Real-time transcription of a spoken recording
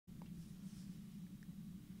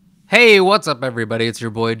Hey, what's up everybody? It's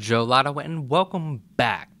your boy Joelato and welcome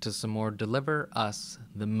back to some more Deliver Us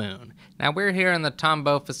the Moon. Now we're here in the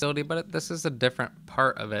Tombow facility, but this is a different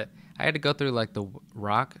part of it. I had to go through like the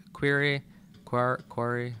rock quarry,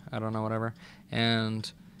 I don't know, whatever, and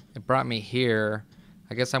it brought me here.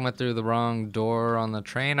 I guess I went through the wrong door on the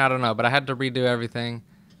train, I don't know, but I had to redo everything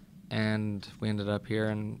and we ended up here,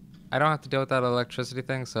 and I don't have to deal with that electricity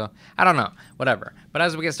thing, so I don't know, whatever. But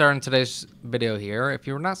as we get started in today's video here, if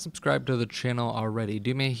you're not subscribed to the channel already,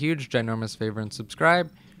 do me a huge ginormous favor and subscribe,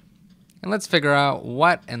 and let's figure out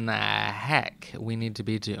what in the heck we need to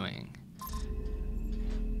be doing.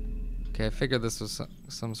 Okay, I figured this was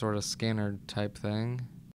some sort of scanner type thing.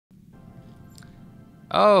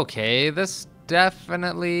 Okay, this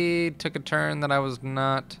definitely took a turn that I was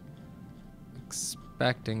not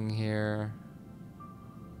expecting here.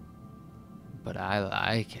 But I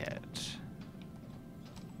like it.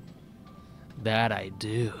 That I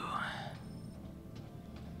do.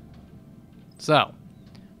 So,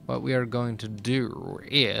 what we are going to do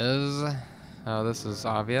is... Oh, this is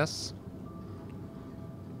obvious.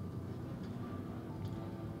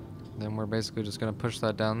 Then we're basically just going to push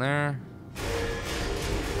that down there.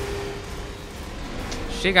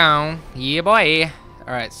 She gone. Yeah, boy.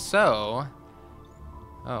 Alright, so...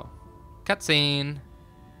 Oh. Cutscene.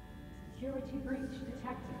 Security breach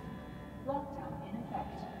detected. Lockdown in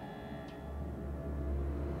effect.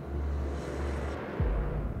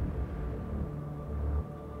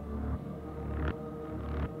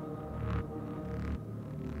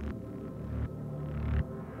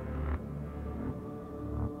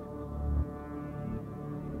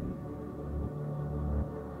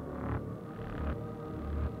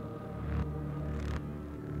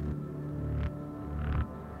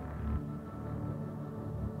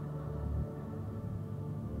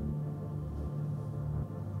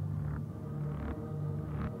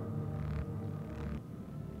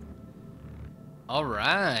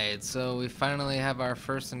 Alright, so we finally have our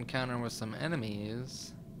first encounter with some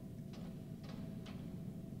enemies.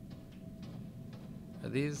 Are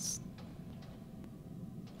these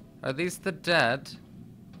the dead?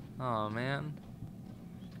 Oh man.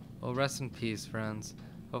 Well, rest in peace, friends.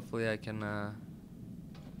 Hopefully I can,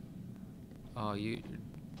 Oh, you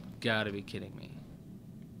gotta be kidding me.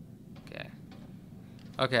 Okay.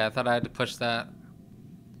 Okay, I thought I had to push that.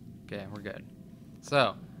 Okay, we're good.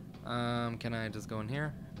 So, can I just go in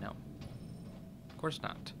here? No. Of course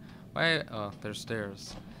not. Why? Oh, there's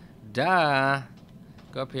stairs. Duh!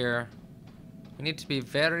 Go up here. We need to be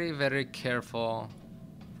very, very careful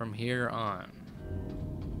from here on.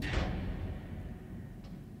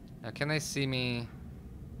 Now, can they see me?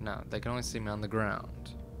 No, they can only see me on the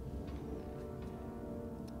ground.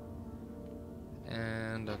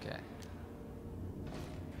 And, okay.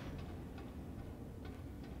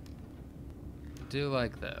 Do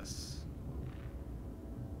like this.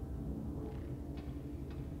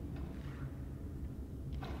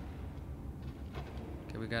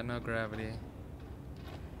 Okay, we got no gravity.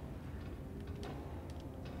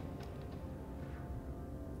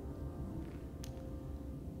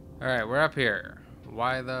 Alright, we're up here.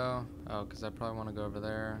 Why though? Oh, because I probably want to go over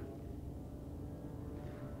there.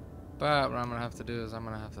 But what I'm going to have to do is I'm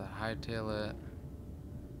going to have to hightail it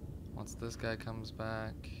once this guy comes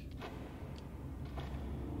back.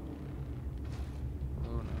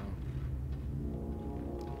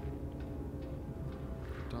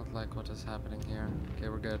 Don't like what is happening here. Okay,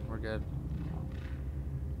 we're good, we're good.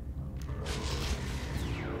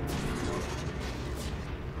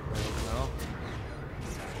 No.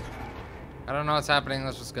 I don't know what's happening,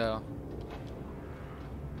 let's just go.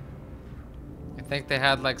 I think they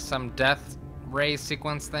had like some death ray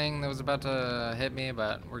sequence thing that was about to hit me,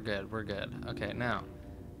 but we're good, we're good. Okay, now.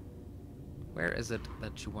 Where is it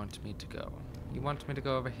that you want me to go? You want me to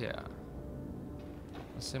go over here?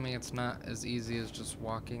 Assuming it's not as easy as just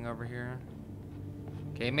walking over here.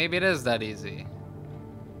 Okay, maybe it is that easy.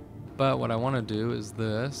 But what I want to do is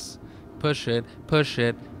this. Push it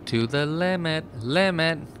to the limit,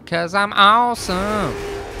 cause I'm awesome.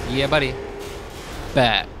 Yeah, buddy.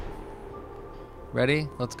 Bet. Ready?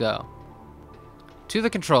 Let's go. To the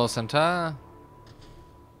control center.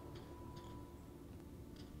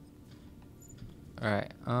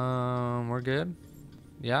 Alright, we're good?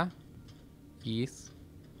 Yeah? Yes.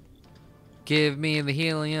 Give me the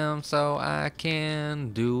helium so I can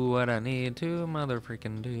do what I need to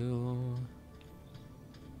motherfreaking do.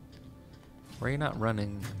 Why are you not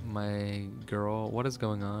running, my girl? What is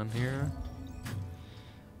going on here?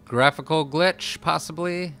 Graphical glitch,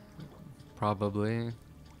 possibly? Probably.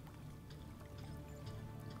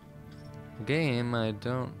 Game, I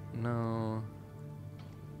don't know.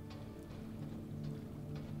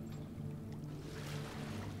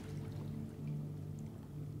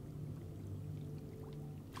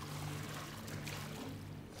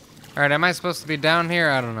 Alright, am I supposed to be down here?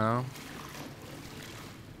 I don't know.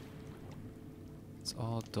 It's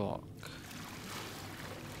all dark.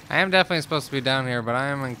 I am definitely supposed to be down here, but I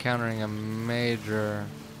am encountering a major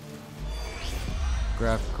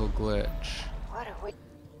graphical glitch. What are we?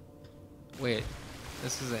 Wait,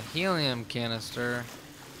 this is a helium canister.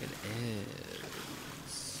 It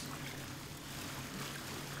is.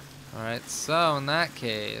 Alright, so in that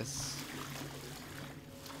case,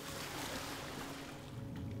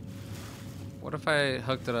 what if I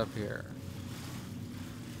hooked it up here?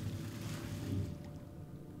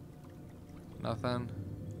 Nothing.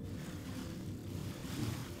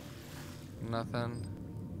 Nothing.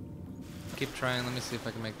 Keep trying. Let me see if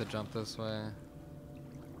I can make the jump this way.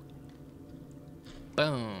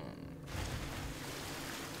 Boom.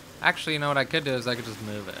 Actually, you know what I could do is I could just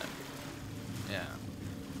move it. Yeah.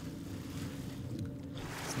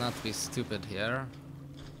 Let's not be stupid here.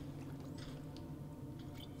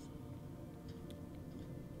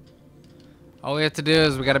 All we have to do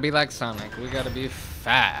is we gotta be like Sonic. We gotta be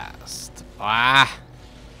fast. Ah!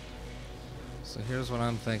 So here's what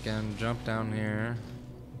I'm thinking. Jump down here.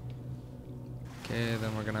 Okay,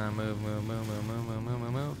 then we're gonna move. We're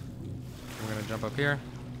gonna jump up here.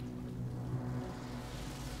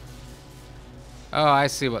 Oh, I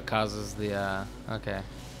see what causes the, okay.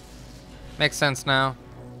 Makes sense now.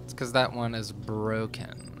 It's because that one is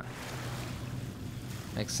broken.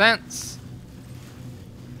 Makes sense.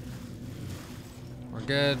 We're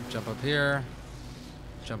good. Jump up here.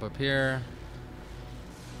 Jump up here.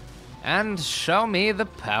 And show me the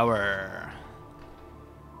power.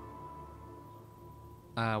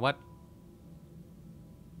 What?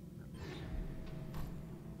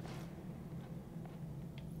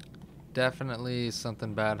 Definitely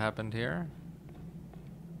something bad happened here.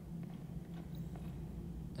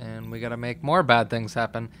 And we gotta make more bad things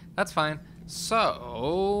happen. That's fine.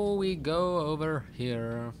 So, we go over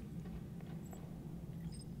here.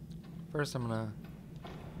 First I'm gonna...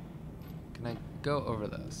 Can I go over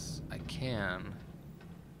this? I can.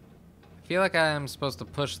 I feel like I am supposed to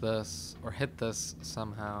push this or hit this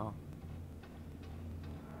somehow.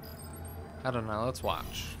 I don't know, let's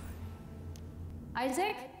watch.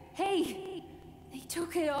 Isaac? Hey! They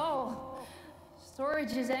took it all.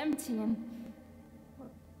 Storage is empty and...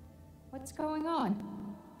 What's going on?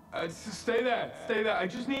 Stay there, stay there. I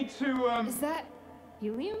just need to, Is that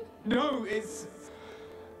helium? No, it's...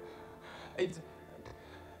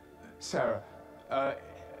 Sarah,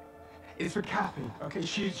 it's for Kathy, okay?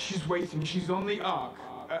 She's waiting, she's on the Ark.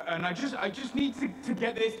 And I just need to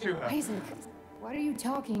get this to her. Isaac, what are you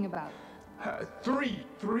talking about? Three,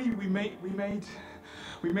 we made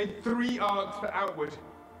 3 Arks for Outward.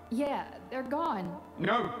 Yeah, they're gone.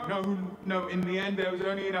 No, in the end there was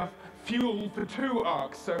only enough fuel for 2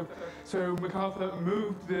 Arks, so MacArthur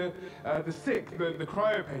moved the sick, the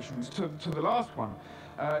cryo patients to the last one.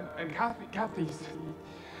 And Kathy's,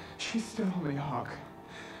 she's still on the Ark,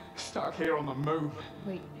 stuck here on the moon.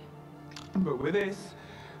 Wait. But with this,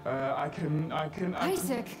 I can...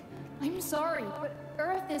 Isaac, I'm sorry, but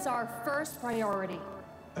Earth is our first priority.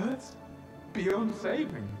 Earth's beyond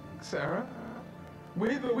saving, Sarah.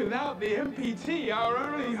 With or without the MPT, our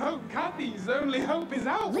only hope, Kathy's only hope is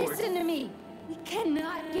Outward. Listen to me. We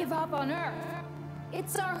cannot give up on Earth.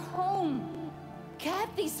 It's our home.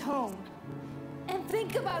 Kathy's home. And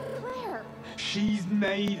think about Claire. She's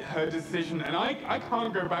made her decision, and I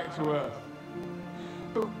can't go back to Earth.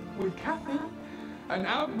 But with Kathy and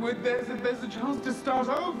Outward, there's a chance to start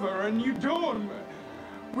over, a new dawn.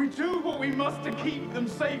 We do what we must to keep them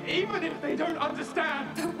safe, even if they don't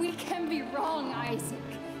understand. But we can be wrong, Isaac.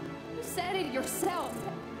 You said it yourself.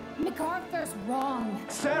 MacArthur's wrong.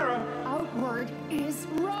 Sarah! Outward is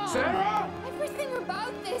wrong. Sarah! Everything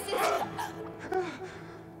about this is...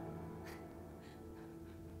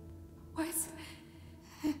 What?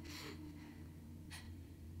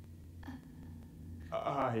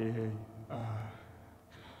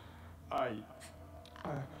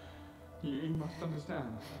 You must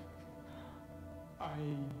understand.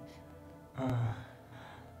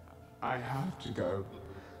 I have to go.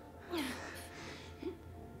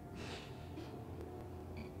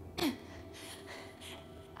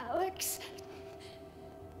 Alex?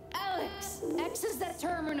 Alex! Access that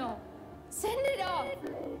terminal. Send it off.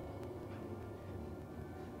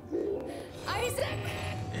 Isaac!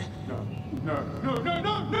 No!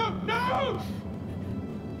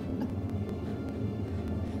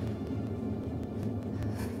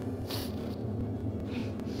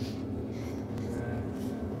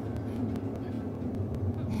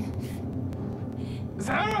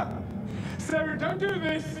 Sarah! Sarah, don't do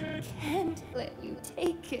this! I can't let you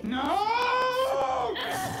take it. No!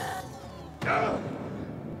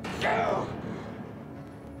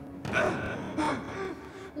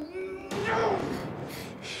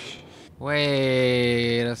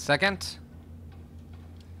 Wait a second.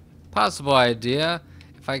 Possible idea.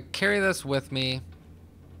 If I carry this with me,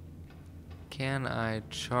 can I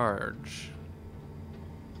charge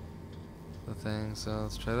the thing? So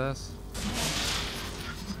let's try this.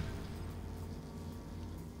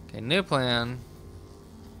 Okay, new plan.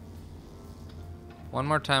 One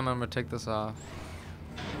more time, I'm gonna take this off.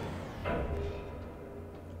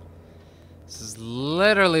 This is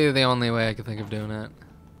literally the only way I could think of doing it.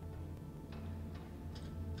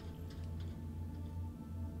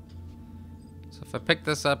 So if I pick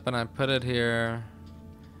this up and I put it here,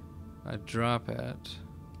 I drop it,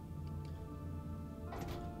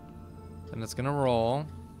 then it's gonna roll,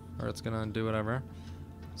 or it's gonna do whatever.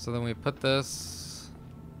 So then we put this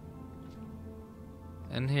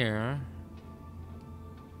in here.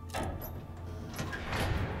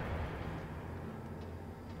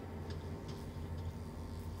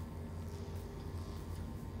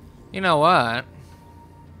 You know what?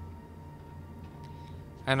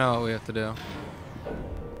 I know what we have to do.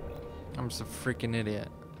 I'm just a freaking idiot.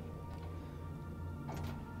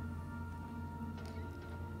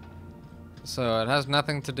 So it has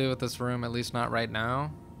nothing to do with this room, at least not right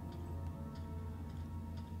now.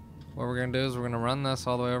 What we're gonna do is we're gonna run this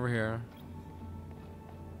all the way over here.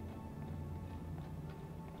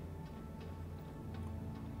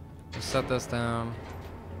 Just set this down.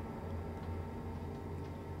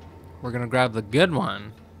 We're gonna grab the good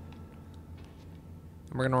one.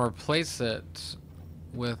 And we're gonna replace it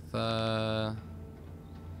with the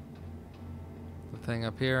thing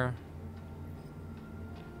up here.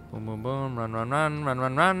 Boom, boom, boom. Run, run, run, run,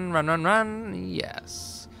 run, run, run, run, run.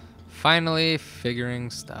 Yes. Finally figuring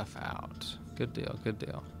stuff out. Good deal, good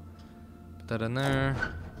deal. Put that in there.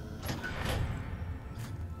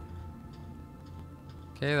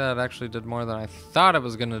 Okay, that actually did more than I thought it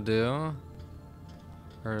was gonna do.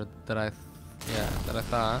 Or that I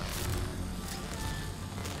thought.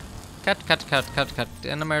 Cut.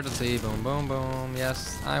 An emergency. Boom, boom, boom.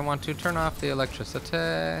 Yes, I want to turn off the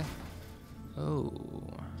electricity. Oh.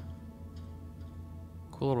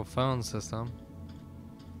 Cool little phone system.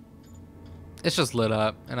 It's just lit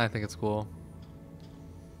up, and I think it's cool.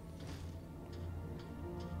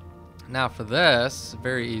 Now for this,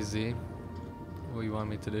 very easy. What you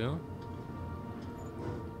want me to do?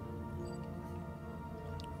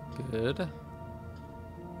 Good.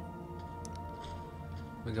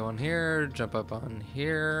 We go on here, jump up on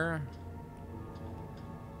here.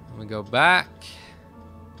 And we go back.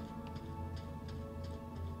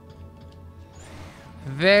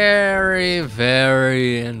 Very,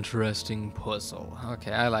 very interesting puzzle.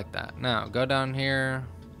 Okay, I like that. Now, go down here.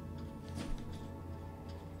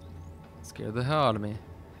 Scared the hell out of me.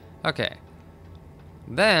 Okay.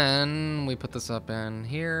 Then we put this up in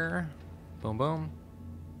here. Boom, boom.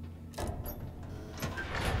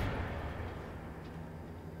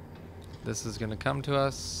 This is gonna come to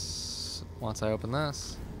us once I open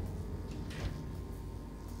this.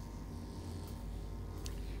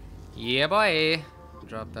 Yeah, boy.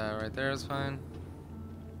 Drop that right there is fine.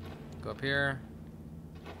 Go up here.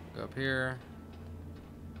 Go up here.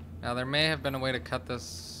 Now there may have been a way to cut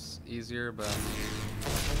this easier, but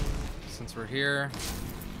since we're here.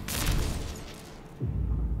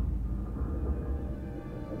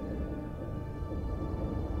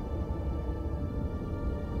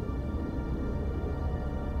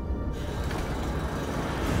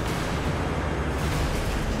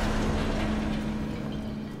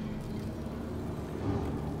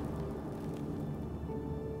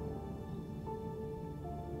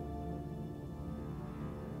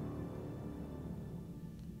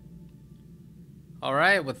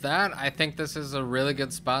 Alright, with that, I think this is a really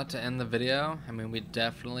good spot to end the video. I mean, we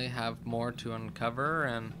definitely have more to uncover,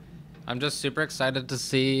 and I'm just super excited to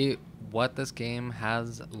see what this game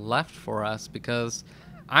has left for us, because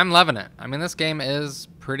I'm loving it. I mean, this game is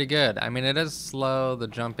pretty good. I mean, it is slow, the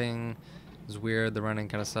jumping is weird, the running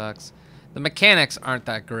kind of sucks. The mechanics aren't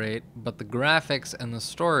that great, but the graphics and the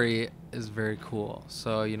story is very cool.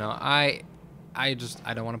 So, you know, I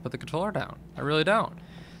don't want to put the controller down. I really don't.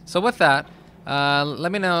 So with that,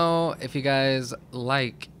 let me know if you guys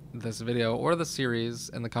like this video or the series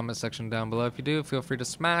in the comment section down below. If you do, feel free to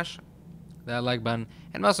smash that like button.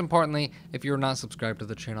 And most importantly, if you're not subscribed to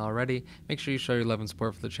the channel already, make sure you show your love and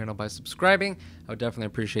support for the channel by subscribing. I would definitely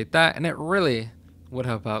appreciate that, and it really would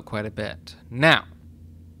help out quite a bit. Now,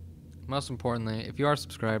 most importantly, if you are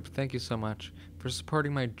subscribed, thank you so much for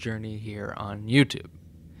supporting my journey here on YouTube.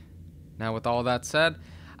 Now, with all that said,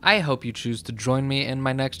 I hope you choose to join me in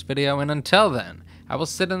my next video, and until then, I will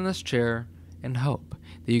sit in this chair and hope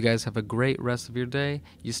that you guys have a great rest of your day.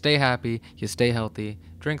 You stay happy, you stay healthy,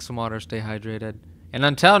 drink some water, stay hydrated, and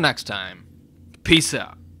until next time, peace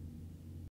out.